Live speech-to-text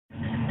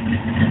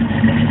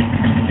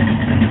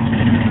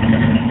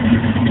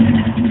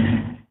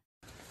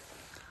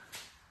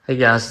Hey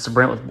guys, it's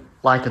Brent with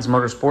Lykins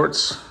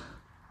Motorsports.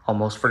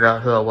 Almost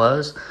forgot who I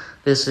was.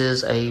 This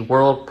is a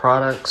World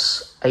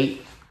Products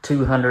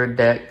 8200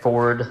 deck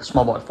Ford,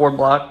 small block Ford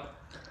block.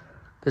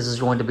 This is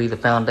going to be the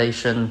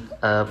foundation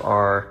of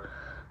our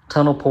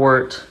tunnel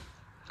port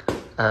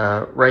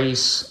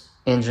race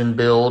engine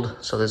build.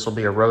 So this will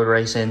be a road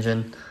race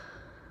engine.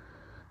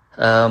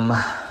 Featuring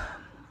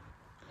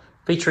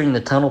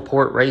the tunnel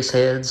port race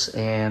heads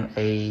and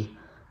a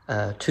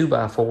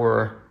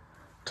 2x4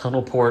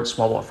 tunnel port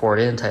small block Ford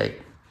intake.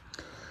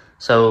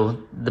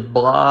 So the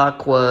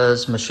block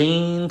was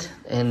machined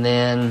and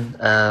then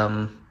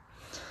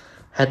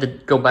had to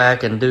go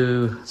back and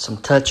do some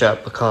touch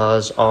up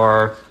because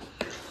our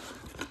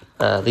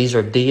these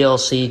are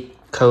DLC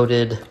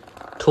coated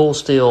tool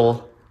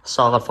steel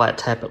solid flat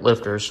tappet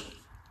lifters.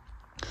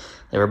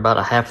 They were about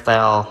a half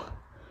thou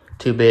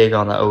too big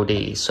on the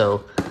OD,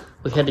 so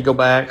we had to go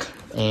back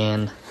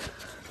and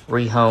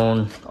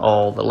rehone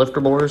all the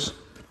lifter bores.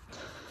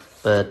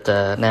 But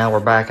now we're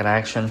back in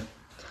action.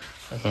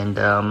 And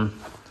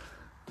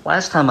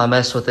last time I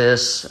messed with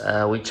this,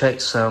 we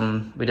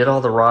did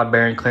all the rod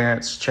bearing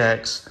clearance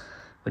checks.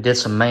 We did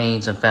some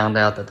mains and found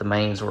out that the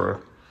mains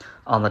were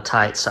on the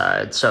tight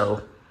side.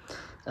 So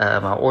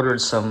I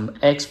ordered some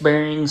X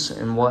bearings,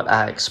 and what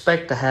I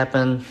expect to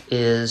happen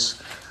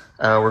is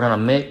we're gonna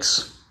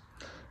mix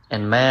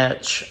and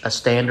match a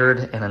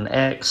standard and an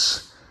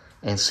X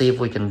and see if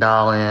we can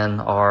dial in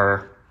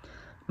our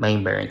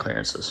main bearing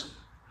clearances.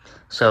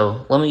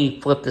 So let me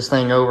flip this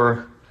thing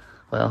over.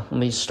 Well, let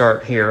me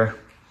start here.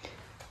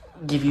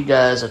 Give you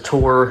guys a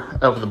tour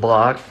of the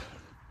block.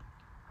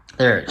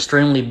 They're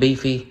extremely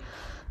beefy.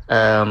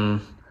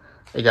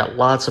 They got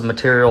lots of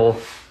material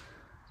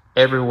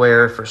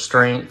everywhere for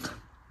strength.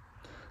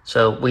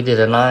 So we did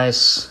a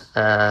nice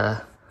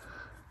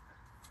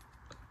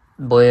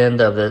blend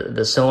of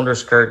the cylinder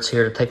skirts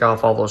here to take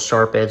off all those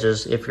sharp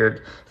edges. If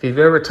you've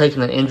ever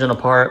taken an engine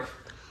apart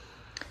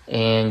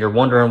and you're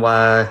wondering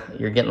why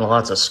you're getting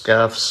lots of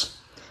scuffs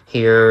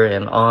here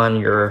and on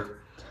your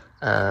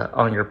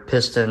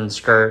piston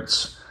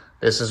skirts,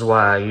 this is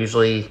why.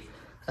 Usually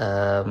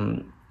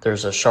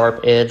there's a sharp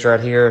edge right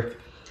here,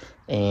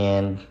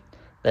 and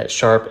that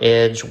sharp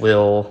edge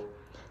will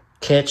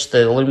catch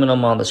the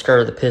aluminum on the skirt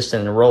of the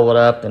piston and roll it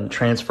up and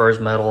transfers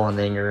metal, and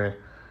then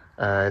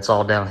it's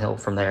all downhill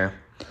from there.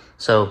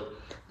 So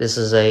this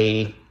is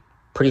a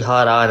pretty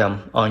hot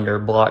item on your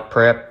block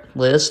prep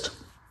list.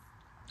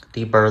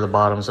 Deburr the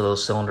bottoms of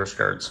those cylinder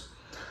skirts,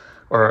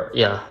 or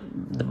yeah,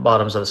 the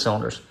bottoms of the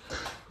cylinders.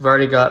 We've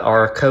already got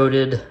our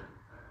coated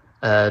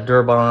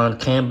Durbond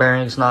cam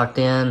bearings knocked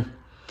in.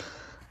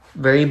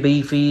 Very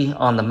beefy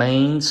on the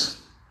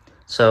mains.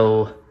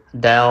 So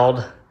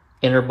doweled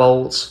inner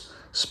bolts,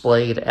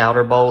 splayed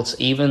outer bolts.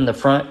 Even the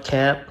front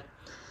cap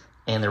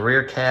and the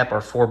rear cap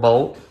are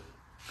 4-bolt.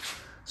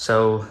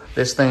 So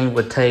this thing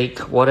would take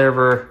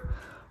whatever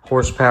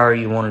horsepower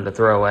you wanted to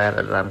throw at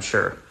it, I'm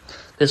sure.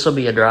 This will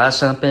be a dry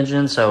sump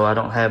engine, so I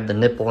don't have the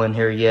nipple in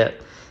here yet.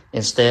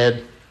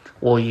 Instead,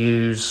 we'll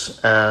use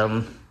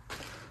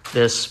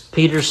this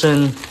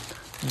Peterson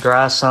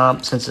dry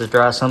sump. Since it's a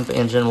dry sump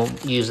engine, we'll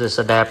use this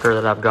adapter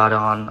that I've got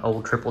on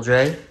old Triple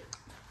J,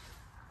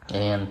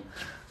 and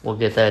we'll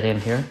get that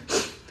in here.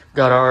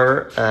 Got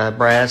our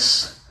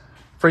brass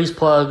freeze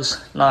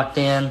plugs knocked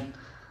in.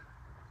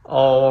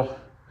 All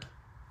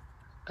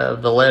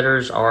of the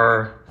letters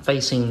are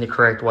facing the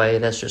correct way.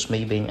 That's just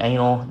me being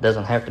anal. It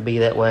doesn't have to be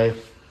that way.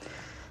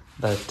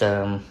 But if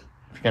you're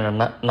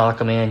gonna knock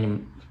them in,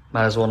 you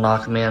might as well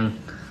knock them in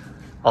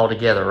all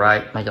together,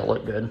 right? Make it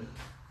look good.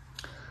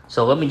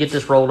 So let me get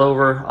this rolled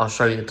over. I'll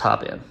show you the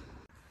top end.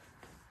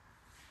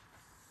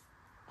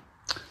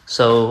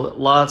 So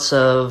lots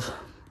of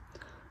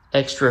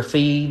extra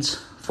feeds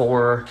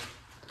for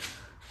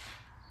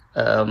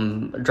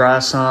dry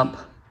sump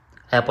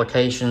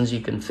applications.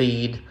 You can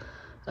feed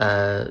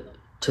to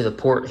the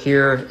port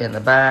here in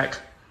the back,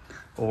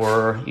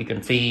 or you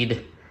can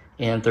feed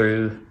in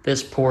through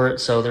this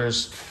port. So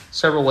there's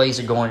several ways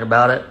of going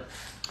about it.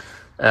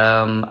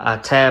 I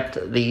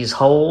tapped these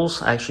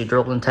holes. I actually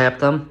drilled and tapped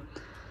them,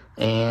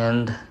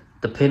 and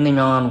depending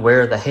on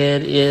where the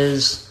head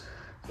is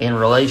in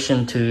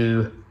relation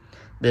to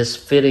this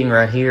fitting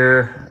right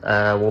here,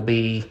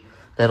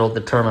 that'll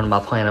determine my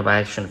plan of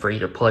action for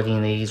either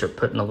plugging these or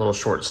putting a little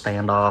short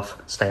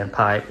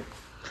standpipe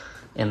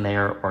in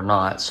there or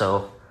not.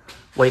 So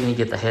waiting to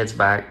get the heads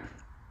back,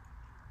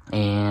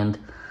 and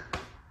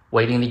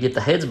waiting to get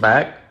the heads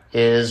back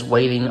is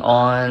waiting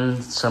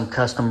on some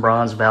custom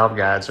bronze valve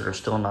guides that are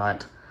still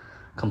not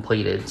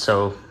completed.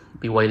 So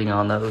be waiting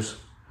on those.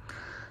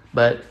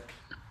 But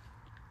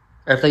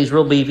everything's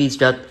real beefy.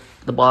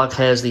 The block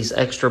has these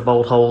extra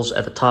bolt holes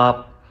at the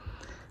top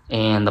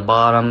and the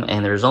bottom,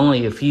 and there's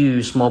only a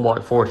few small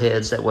block Ford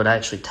heads that would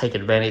actually take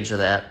advantage of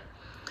that.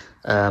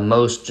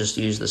 Most just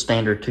use the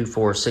standard 2,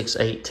 4, 6,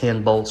 8,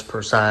 10 bolts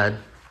per side.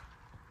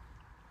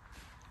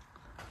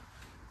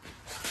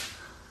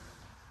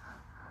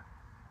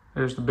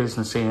 There's the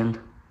business end.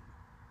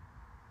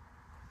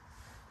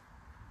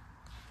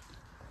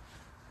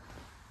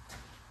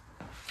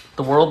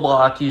 The World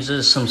block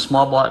uses some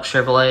small block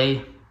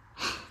Chevrolet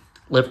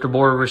lifter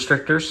bore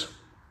restrictors.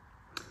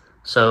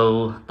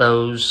 So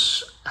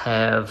those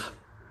have,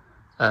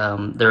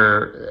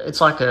 it's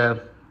like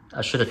a,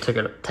 I should have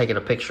taken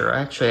a picture.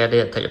 Actually, I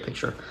did take a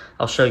picture.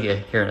 I'll show you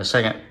here in a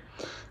second.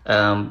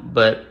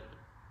 But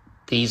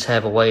these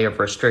have a way of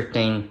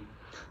restricting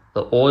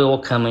the oil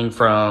coming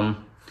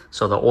from,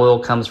 so the oil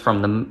comes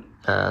from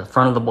the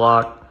front of the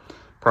block,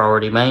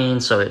 priority main,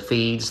 so it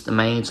feeds the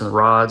mains and the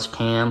rods,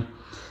 cam,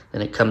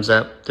 then it comes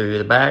up through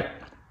the back,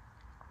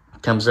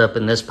 comes up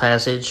in this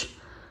passage,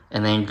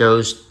 and then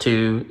goes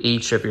to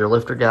each of your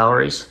lifter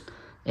galleries,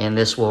 and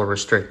this will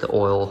restrict the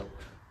oil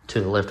to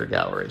the lifter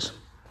galleries.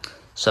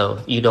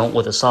 So you don't,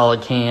 with a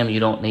solid cam, you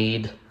don't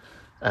need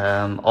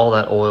all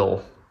that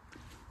oil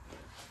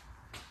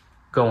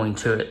going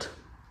to it.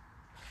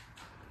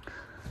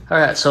 All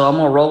right, so I'm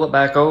gonna roll it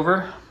back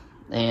over,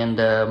 and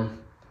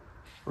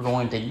we're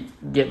going to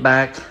get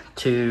back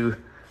to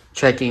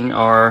checking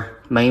our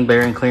main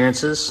bearing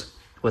clearances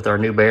with our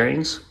new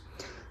bearings.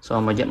 So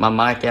I'm gonna get my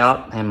mic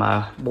out and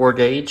my bore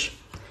gauge,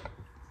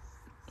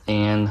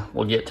 and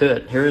we'll get to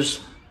it. Here's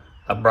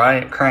a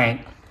Bryant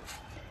crank.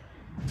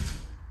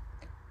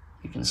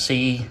 You can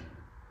see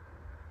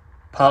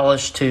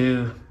polished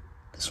to,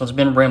 this one's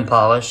been rim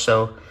polished,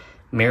 so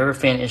mirror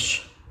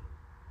finish,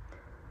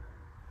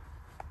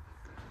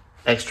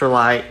 extra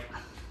light,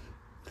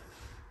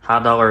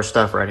 high dollar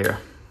stuff right here.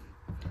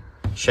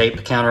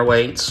 Shaped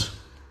counterweights,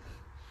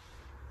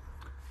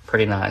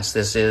 pretty nice.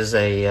 This is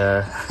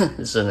a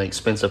this is an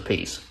expensive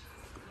piece.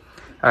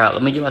 All right,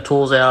 let me get my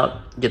tools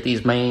out, get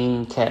these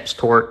main caps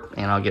torqued,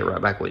 and I'll get right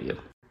back with you.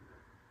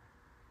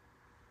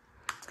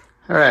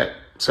 All right,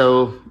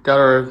 so got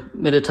our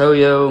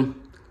Mitutoyo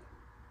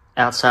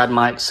outside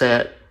mic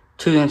set,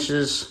 2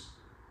 inches,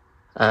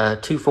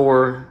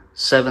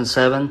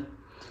 2477,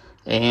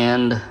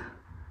 and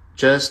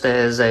just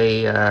as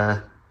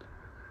a,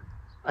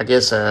 I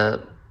guess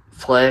a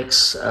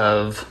flex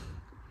of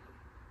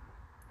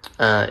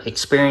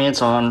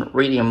experience on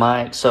reading a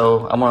mic.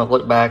 So I'm going to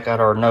look back at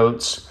our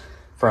notes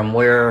from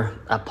where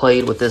I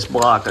played with this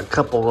block a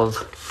couple of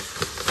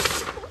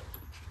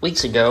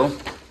weeks ago.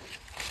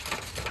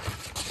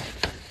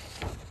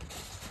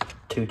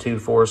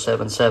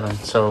 22477.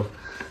 So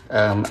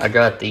I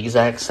got the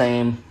exact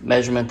same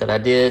measurement that I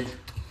did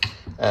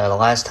the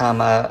last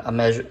time I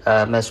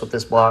messed with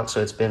this block,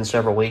 so it's been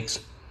several weeks.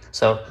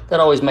 So that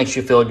always makes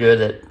you feel good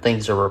that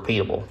things are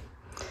repeatable.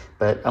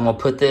 But I'm going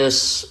to put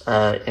this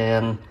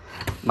in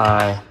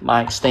my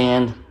mic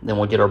stand, then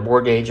we'll get our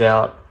bore gauge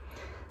out,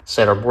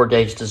 set our bore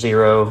gauge to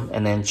 0,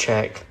 and then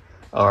check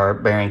our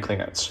bearing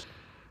clearance.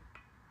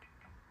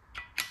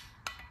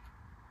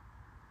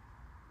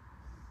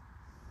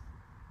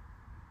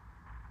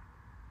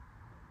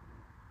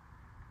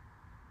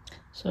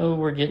 So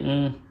we're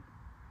getting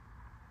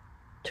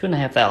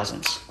 2.5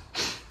 thousandths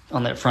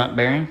on that front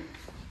bearing.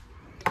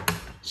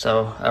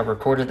 So I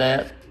recorded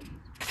that,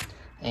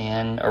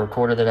 and I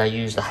recorded that I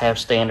used a half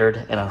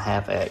standard and a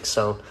half X.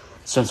 So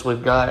since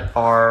we've got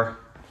our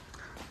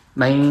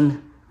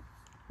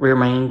rear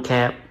main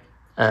cap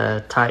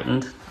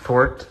tightened,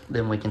 torqued,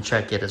 then we can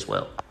check it as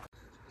well.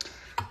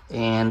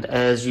 And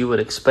as you would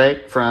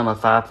expect from a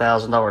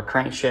 $5,000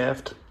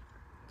 crankshaft,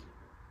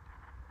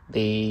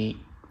 the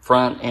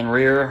front and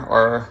rear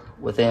are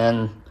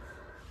within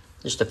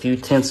just a few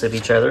tenths of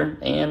each other,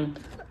 and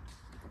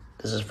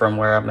this is from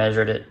where I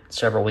measured it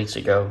several weeks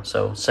ago,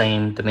 so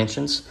same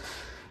dimensions.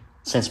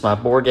 Since my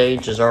bore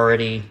gauge is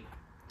already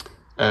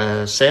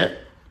set,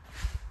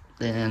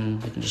 then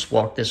we can just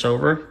walk this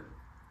over.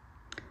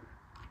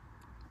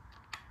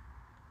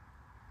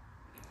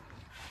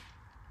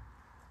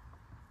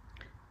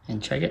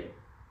 And check it.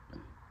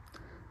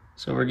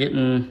 So we're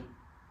getting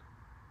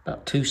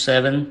about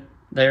 2.7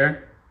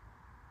 there.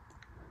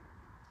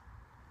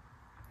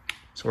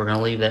 So we're going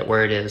to leave that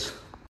where it is.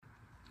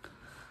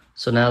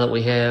 So now that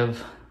we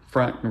have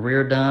front and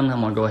rear done, I'm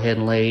going to go ahead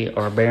and lay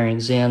our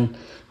bearings in.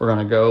 We're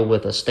going to go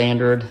with a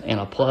standard and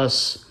a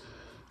plus,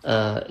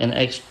 an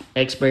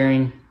X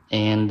bearing,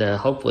 and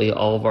hopefully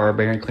all of our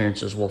bearing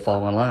clearances will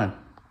fall in line.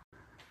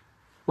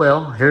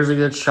 Well, here's a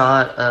good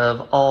shot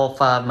of all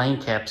 5 main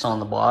caps on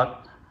the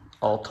block,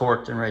 all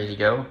torqued and ready to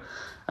go.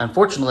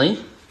 Unfortunately,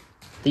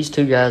 these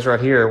 2 guys right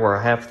here were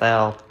a half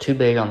thou too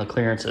big on the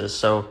clearances,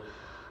 so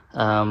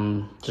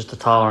just a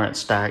tolerance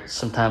stack.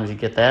 Sometimes you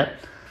get that.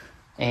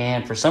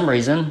 And for some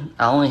reason,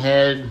 I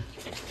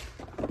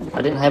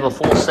didn't have a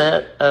full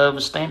set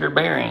of standard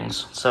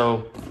bearings.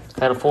 So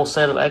I had a full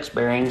set of X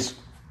bearings.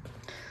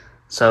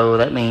 So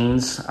that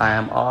means I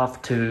am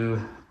off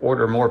to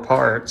order more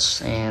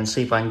parts and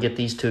see if I can get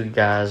these 2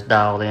 guys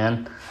dialed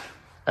in.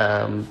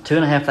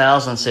 2.5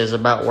 thousandths is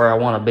about where I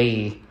want to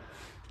be.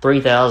 3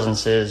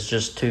 thousandths is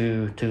just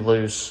too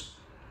loose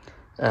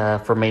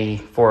for me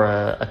for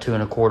a 2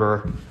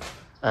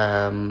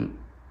 1/4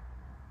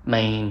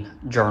 main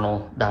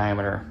journal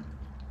diameter.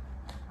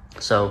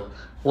 So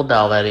we'll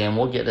dial that in,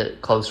 we'll get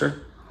it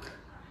closer.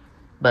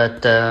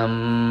 But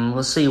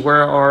let's see,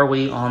 where are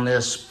we on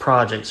this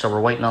project? So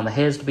we're waiting on the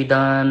heads to be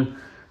done,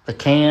 The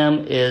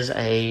cam is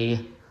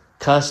a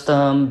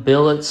custom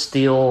billet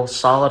steel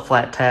solid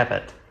flat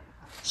tappet.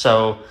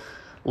 So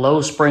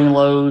low spring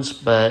loads,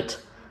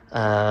 but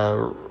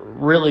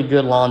really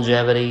good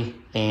longevity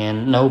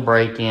and no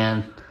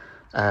break-in.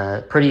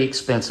 Pretty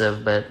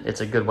expensive, but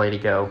it's a good way to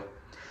go,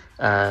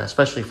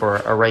 especially for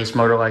a race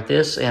motor like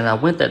this. And I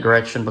went that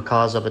direction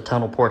because of the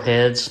tunnel port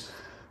heads.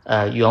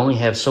 You only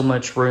have so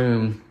much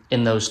room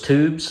in those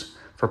tubes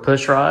for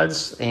push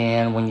rods,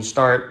 and when you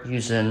start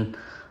using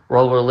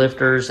roller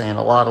lifters and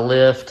a lot of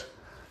lift,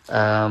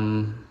 a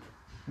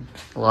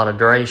lot of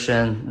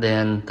duration,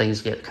 then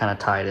things get kind of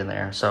tight in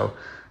there. So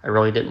I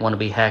really didn't want to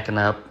be hacking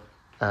up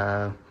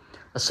a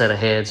set of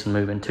heads and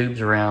moving tubes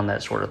around,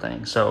 that sort of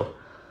thing. So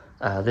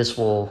this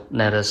will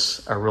net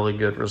us a really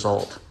good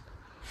result.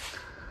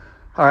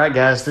 All right,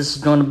 guys, this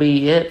is going to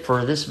be it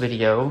for this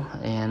video.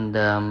 And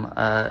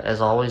as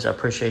always, I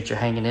appreciate you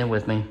hanging in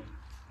with me.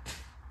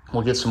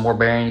 We'll get some more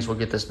bearings. We'll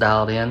get this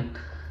dialed in.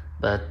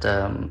 But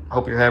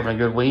hope you're having a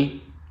good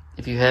week.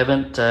 If you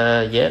haven't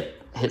yet,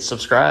 hit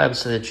subscribe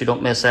so that you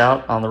don't miss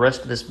out on the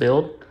rest of this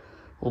build.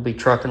 We'll be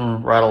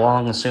trucking right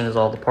along as soon as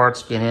all the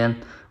parts get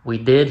in. We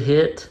did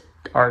hit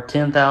our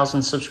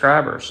 10,000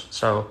 subscribers.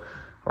 So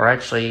we're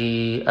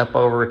actually up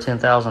over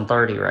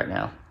 10,030 right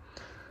now.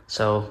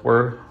 So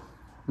we're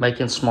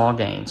making small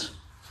gains.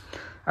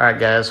 All right,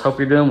 guys, hope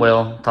you're doing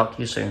well. Talk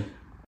to you soon.